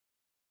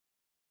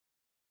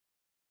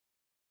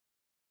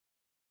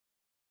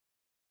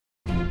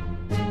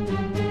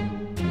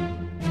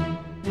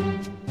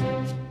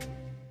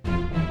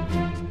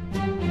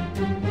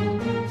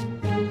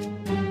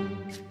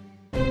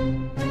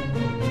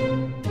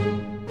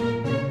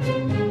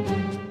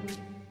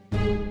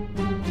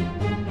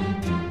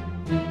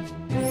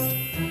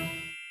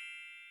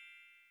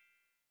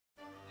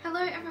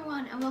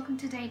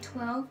welcome to day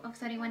 12 of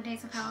 31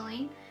 Days of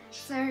Halloween.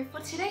 So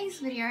for today's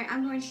video,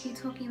 I'm going to be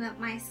talking about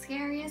my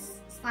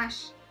scariest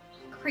slash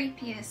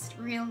creepiest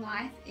real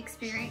life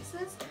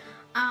experiences.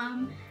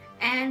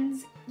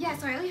 And yeah,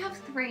 so I only have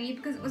 3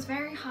 because it was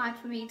very hard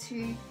for me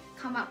to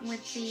come up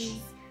with these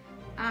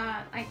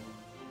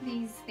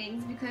these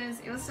things,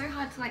 because it was so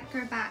hard to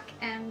go back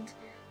and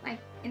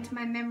into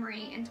my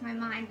memory, into my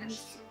mind, and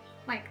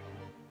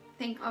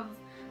think of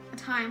a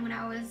time when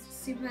I was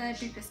super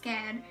duper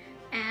scared,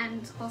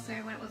 and also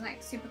when it was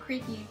super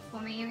creepy for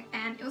me,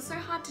 and it was so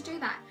hard to do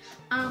that.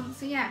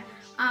 So yeah,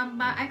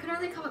 but I could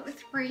only come up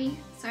with 3,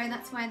 so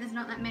that's why there's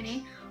not that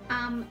many.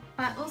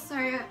 But also,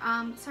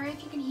 sorry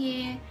if you can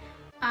hear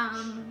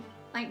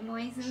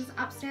noises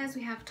upstairs.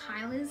 We have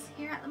Tyler's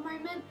here at the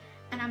moment,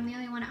 and I'm the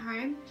only one at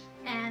home.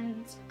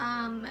 And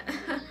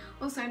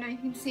also, I know you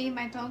can see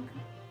my dog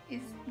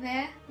is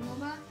there,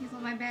 Wilbur. He's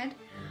on my bed.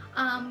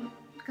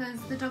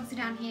 Because the dogs are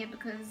down here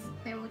because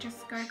they will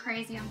just go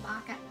crazy and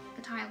bark at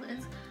the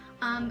Tylers.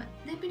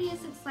 They've been here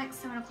since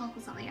 7 o'clock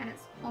or something, and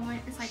it's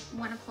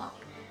 1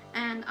 o'clock.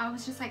 And I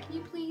was just like, can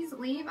you please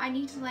leave? I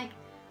need to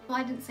well,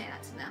 I didn't say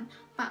that to them,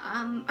 but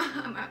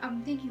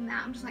I'm thinking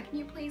that. I'm just like, can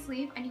you please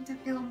leave? I need to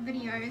film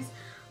videos.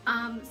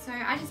 So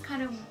I just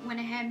kind of went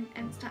ahead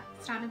and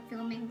started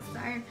filming. So,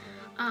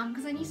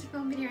 because I need to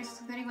film videos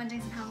for 31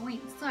 Days of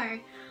Halloween. So,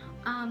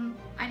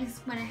 I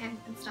just went ahead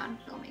and started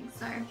filming.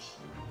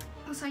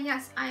 So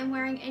yes, I am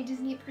wearing a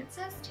Disney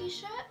Princess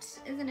t-shirt.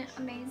 Isn't it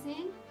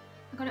amazing?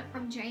 I got it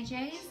from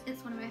JJ's.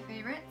 It's one of my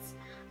favorites.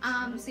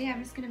 So yeah,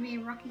 I'm just going to be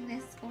rocking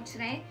this for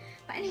today.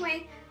 But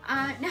anyway,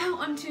 now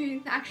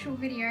onto the actual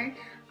video.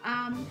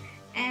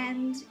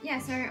 And yeah,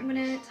 so I'm going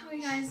to tell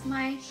you guys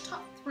my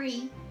top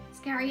 3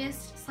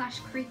 scariest slash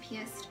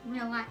creepiest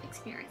real life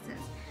experiences.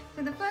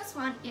 So the first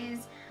one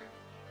is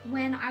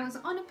when I was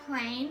on a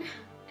plane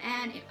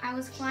and I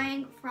was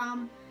flying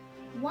from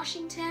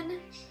Washington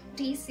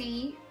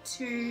DC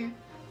to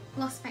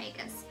Las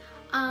Vegas,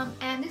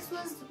 and this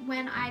was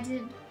when I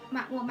did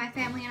my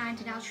family and I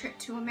did our trip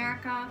to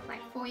America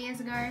 4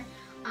 years ago.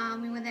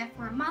 We were there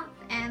for a month,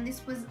 and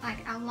this was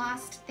our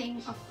last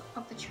thing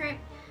of the trip,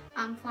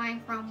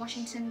 flying from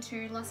Washington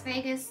to Las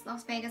Vegas.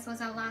 Las Vegas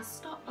was our last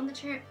stop on the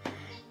trip,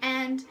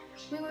 and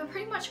we were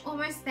pretty much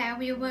almost there.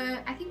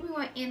 I think we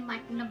were in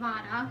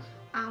Nevada,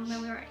 where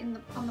we were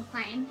on the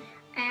plane.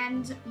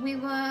 And we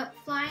were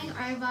flying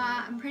over,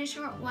 I'm pretty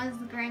sure it was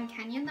the Grand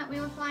Canyon that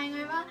we were flying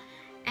over.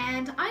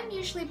 And I'm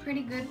usually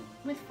pretty good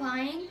with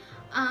flying.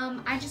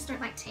 I just don't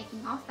like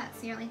taking off. That's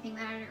the only thing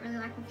that I don't really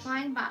like with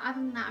flying. But other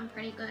than that, I'm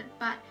pretty good.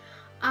 But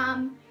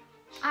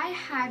I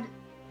had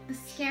the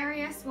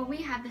scariest, we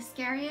had the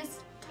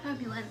scariest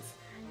turbulence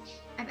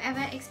I've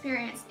ever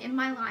experienced in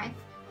my life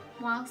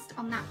whilst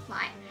on that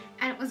flight.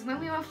 And it was when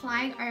we were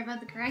flying over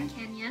the Grand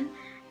Canyon,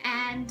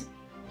 and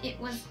it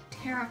was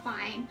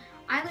terrifying.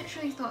 I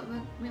literally thought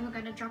we were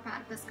going to drop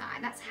out of the sky.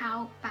 That's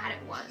how bad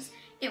it was.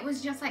 It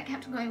was just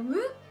kept going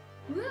whoop,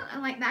 whoop,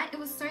 and like that. It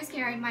was so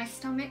scary. My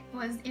stomach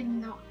was in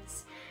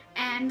knots.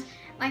 And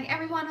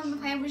everyone on the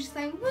plane was just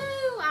saying,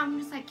 woo! I'm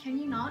just like, can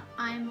you not?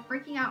 I'm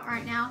freaking out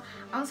right now.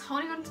 I was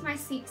holding onto my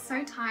seat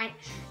so tight,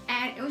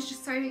 and it was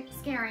just so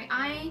scary.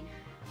 I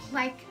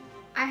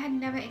had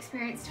never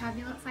experienced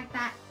turbulence like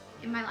that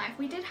in my life.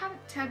 We did have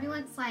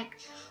turbulence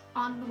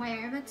on the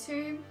way over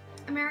to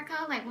America,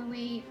 when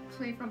we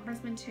flew from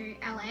Brisbane to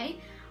LA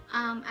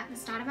at the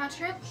start of our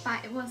trip,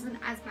 but it wasn't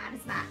as bad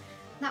as that.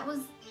 That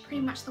was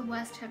pretty much the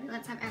worst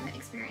turbulence I've ever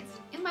experienced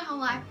in my whole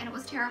life, and it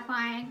was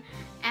terrifying.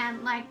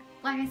 And like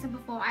I said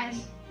before, I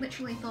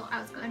literally thought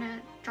I was going to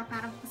drop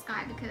out of the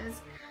sky because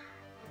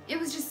it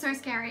was just so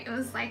scary. It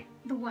was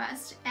the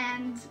worst,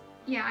 and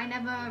yeah, I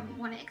never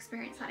want to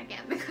experience that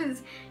again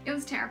because it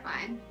was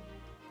terrifying.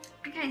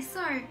 Okay,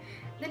 so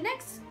the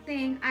next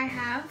thing I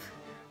have,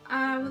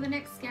 the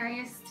next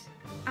scariest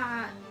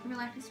real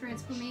life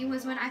experience for me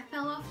was when I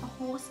fell off a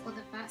horse for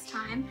the first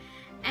time.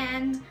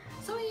 And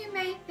some of you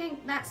may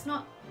think that's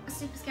not a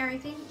super scary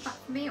thing, but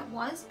for me it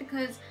was,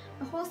 because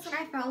the horse that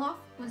I fell off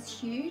was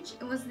huge.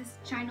 It was this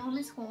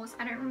ginormous horse.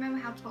 I don't remember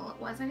how tall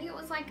it was. I think it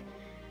was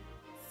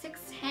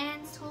 6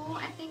 hands tall,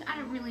 I think. I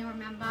don't really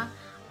remember,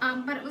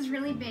 but it was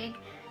really big,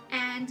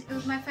 and it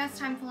was my first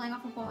time falling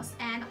off a horse,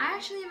 and I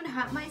actually even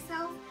hurt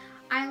myself.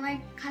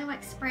 I kind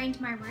of sprained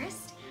my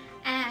wrist,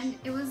 and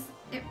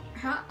it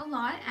hurt a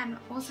lot, and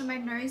also my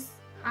nose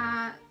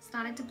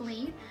started to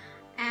bleed,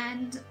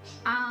 and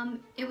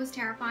it was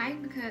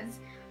terrifying because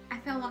I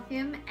fell off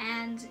him,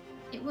 and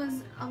it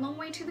was a long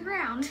way to the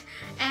ground,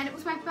 and it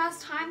was my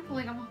first time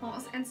falling off a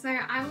horse, and so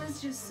I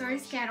was just so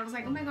scared. I was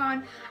like, oh my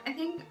god. I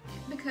think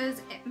because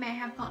it may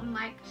have gotten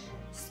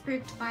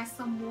spooked by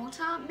some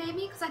water,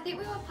 maybe, because I think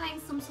we were playing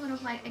some sort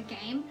of a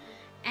game,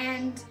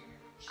 and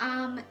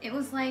it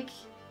was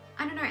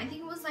I don't know, I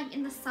think it was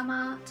in the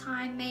summer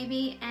time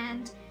maybe,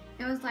 and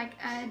it was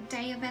a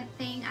day event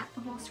thing at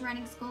the horse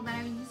riding school that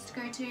I used to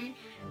go to,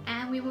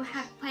 and we were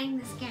playing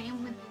this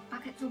game with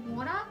buckets of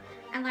water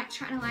and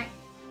trying to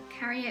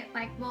carry it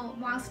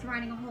whilst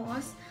riding a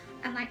horse.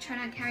 and like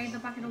trying to carry the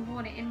bucket of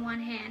water in one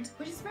hand,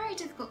 which is very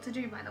difficult to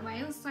do, by the way.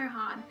 It was so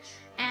hard.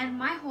 And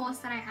my horse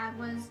that I had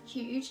was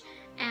huge,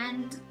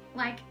 and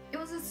like it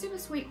was a super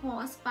sweet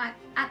horse, but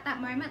at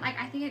that moment, like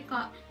I think it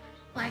got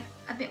like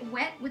a bit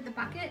wet with the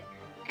bucket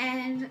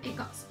and it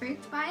got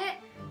spooked by it,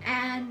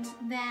 and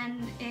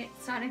then it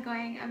started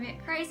going a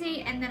bit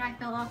crazy, and then I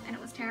fell off, and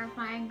it was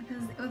terrifying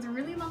because it was a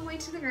really long way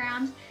to the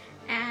ground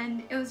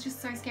and it was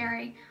just so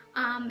scary.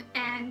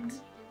 And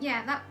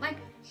yeah, that like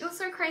it was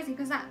so crazy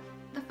because that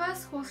the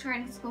first horse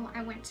riding school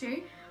I went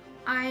to,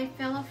 I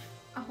fell off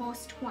a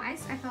horse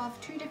twice. I fell off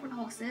 2 different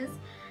horses.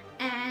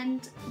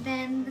 And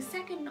then the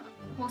second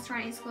horse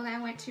riding school that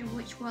I went to,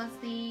 which was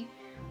the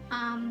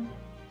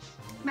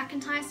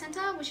McIntyre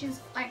Centre, which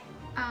is like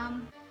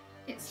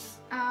it's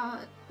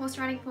horse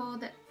riding for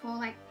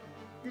like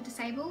the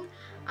disabled,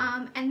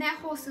 and their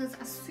horses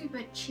are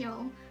super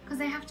chill because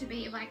they have to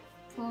be like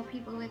for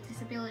people with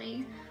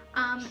disabilities.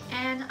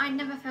 And I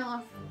never fell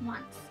off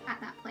once at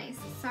that place,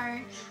 so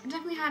I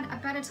definitely had a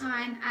better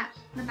time at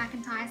the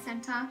McIntyre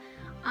Centre.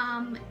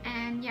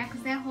 And yeah,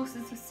 because their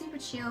horses were super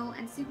chill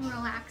and super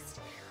relaxed.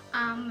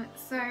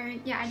 So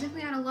yeah, I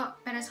definitely had a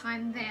lot better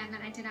time there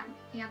than I did at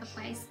the other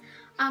place.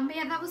 But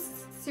yeah, that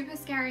was super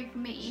scary for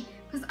me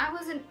because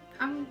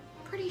I'm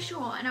pretty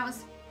short, and I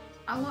was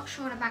a lot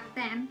shorter back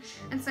then,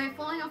 and so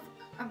falling off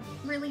a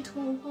really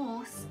tall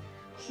horse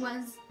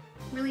was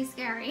really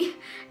scary.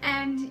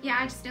 And yeah,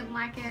 I just didn't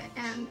like it,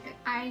 and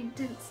I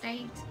didn't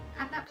stay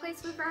at that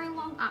place for very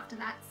long after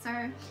that. So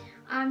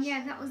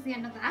yeah, that was the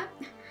end of that.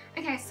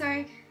 Okay,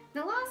 so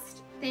the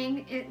last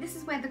thing, this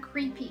is where the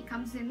creepy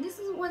comes in.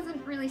 This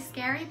wasn't really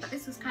scary, but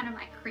this was kind of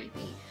like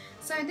creepy.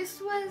 So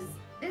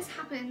this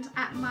happened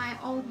at my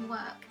old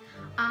work,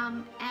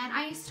 and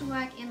I used to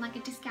work in like a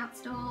discount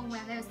store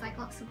where there's like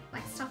lots of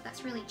like stuff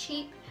that's really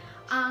cheap,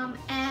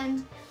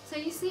 and so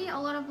you see a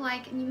lot of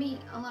like, and you meet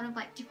a lot of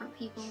like different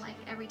people like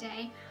every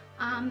day,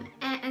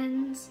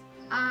 and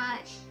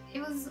it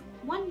was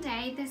one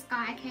day this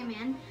guy came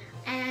in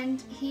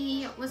and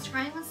he was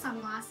trying on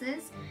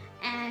sunglasses,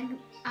 and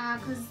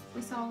because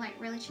we saw like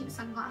really cheap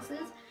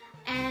sunglasses,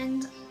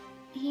 and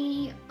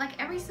he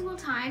like every single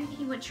time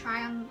he would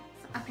try on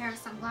a pair of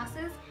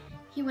sunglasses,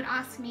 he would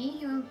ask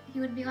me, he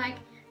would be like,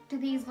 do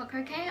these look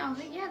okay? I was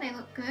like, yeah, they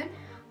look good.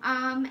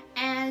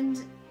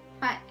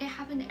 But it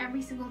happened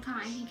every single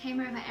time. He came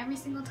over every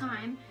single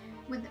time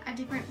with a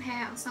different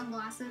pair of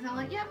sunglasses. I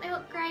was like, yeah, they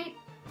look great.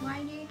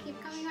 Why do you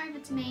keep coming over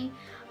to me?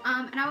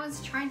 And I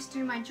was trying to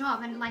do my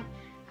job, and like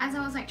as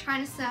I was like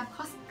trying to serve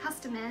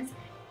customers,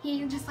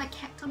 he just like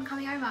kept on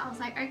coming over. I was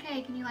like,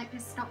 okay, can you like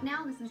just stop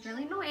now? This is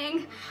really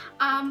annoying.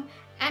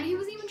 And he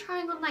was even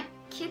trying on like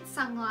kids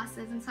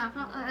sunglasses and stuff.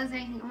 Not that there's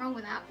anything wrong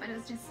with that, but it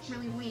was just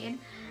really weird.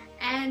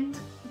 And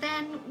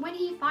then when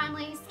he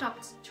finally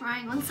stopped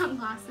trying on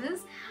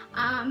sunglasses,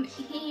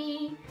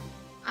 he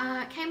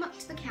came up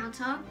to the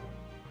counter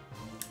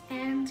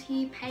and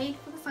he paid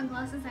for the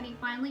sunglasses that he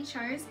finally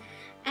chose.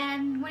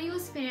 And when he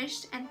was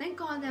finished, and thank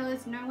God there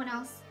was no one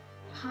else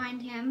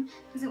behind him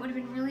because it would have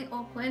been really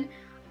awkward,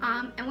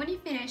 and when he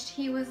finished,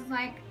 he was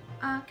like,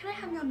 can I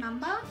have your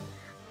number?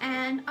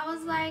 And I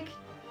was like,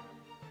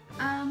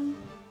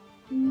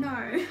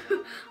 no.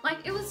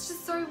 Like, it was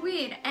just so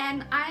weird,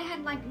 and I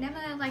had like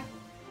never like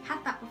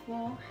had that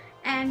before,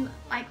 and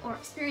like, or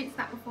experienced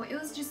that before. It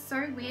was just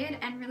so weird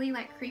and really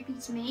like creepy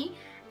to me.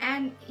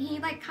 And he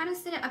like kind of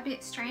said it a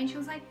bit strange. He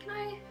was like, can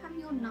I have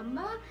your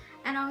number?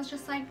 And I was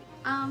just like,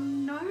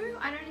 no,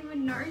 I don't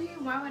even know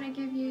you. Why would I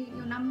give you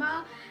your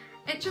number?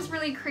 It just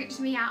really creeped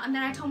me out. And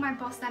then I told my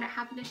boss that it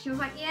happened, and she was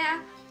like,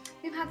 yeah,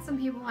 we've had some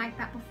people like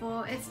that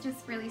before. It's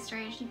just really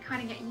strange. You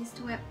kind of get used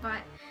to it, but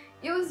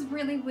it was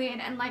really weird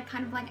and like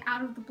kind of like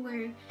out of the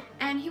blue.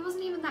 And he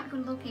wasn't even that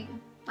good looking.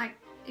 Like,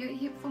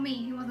 for me,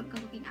 he wasn't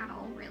good looking at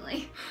all,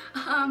 really.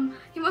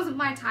 He wasn't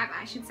my type,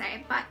 I should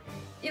say, but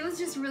it was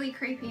just really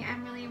creepy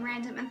and really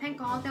random. And thank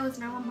God there was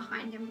no one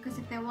behind him, because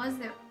if there was,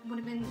 that would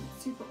have been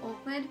super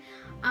awkward.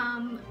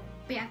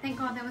 But yeah, thank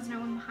God there was no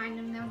one behind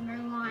him. There was no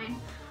line.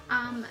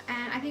 And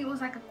I think it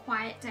was like a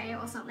quiet day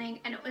or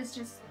something, and it was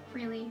just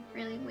really,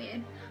 really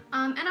weird.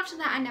 And after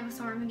that, I never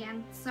saw him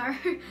again, so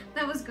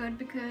that was good,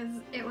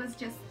 because it was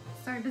just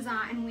so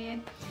bizarre and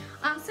weird.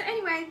 So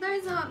anyway,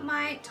 those are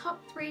my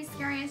top 3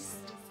 scariest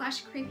 /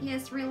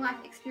 creepiest real life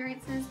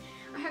experiences.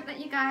 I hope that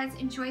you guys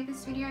enjoyed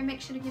this video. Make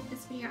sure to give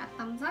this video a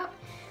thumbs up.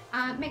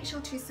 Make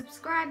sure to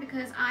subscribe,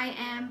 because I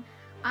am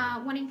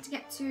wanting to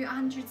get to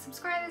 100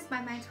 subscribers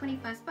by my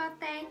 21st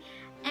birthday.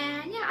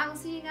 And yeah, I will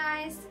see you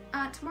guys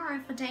tomorrow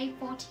for day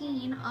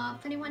 14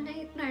 of 31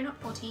 days, no,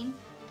 not 14,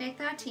 day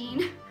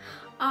 13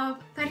 of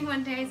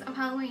 31 days of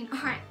Halloween.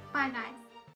 Alright, bye guys.